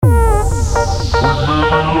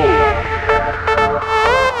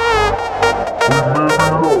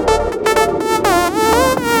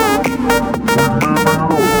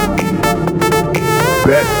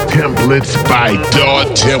templates by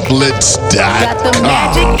DawTemplates.com. Got the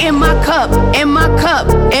magic in my cup, in my cup,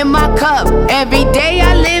 in my cup. Every day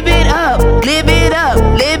I live it up, live it up,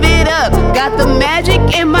 live it up. Got the magic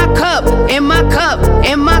in my cup, in my cup,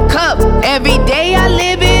 in my cup. Every day I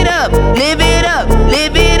live it up, live it up,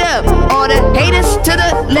 live it up. All the haters to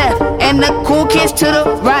the left and the cool kids to the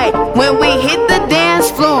right. When we hit the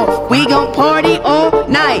dance floor, we gon' party all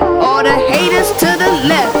night. All the haters to the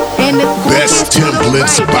left and the cool Best kids to the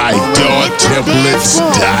templates right. by When we hit the dance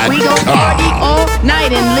floor, we gon' party DawTemplates.com. all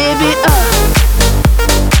night and live it up.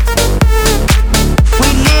 We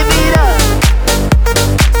live it up.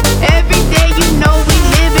 Every day you know we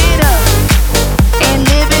live it up. And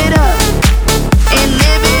live it up. And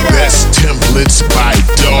live it up. Best templates by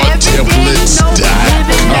DawTemplates.com.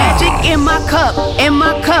 Magic in my cup, in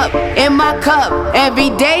my cup, in my cup. Every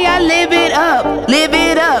day I live it up, live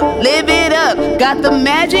it up, live it up. Got the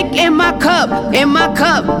magic in my cup, in my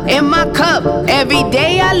cup, in my cup. Every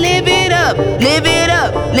day I live it up, live it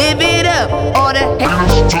up, live it up. All the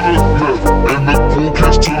haters to the left and the cool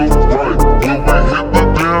kids to the right. When we hit the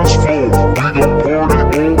dance floor, we gon' party all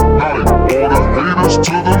night. All the haters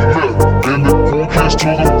to the left and the cool kids to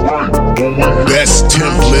the right. When we hit Best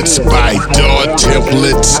templates by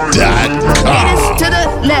DawTemplates.com. to the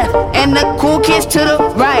left and the cool kids to the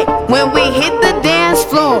right. When we hit the dance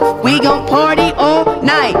floor, we gon' party all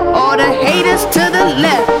night. All the haters to the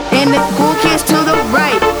left and the cool kids to the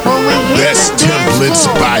right. When we hit Best the dance templates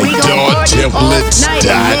floor, by we gon' party all night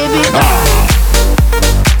and live it up. DawTemplates.com.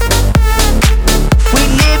 We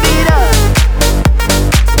live it up.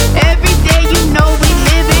 Every day you know we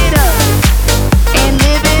live it up. And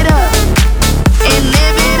live it up. And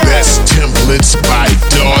live it up. Best templates by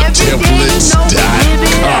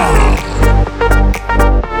DawTemplates.com.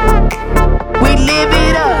 We live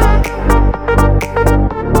it up.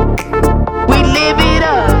 We live it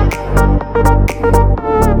up.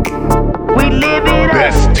 We live it up.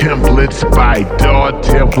 Best templates by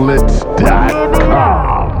DawTemplates.com.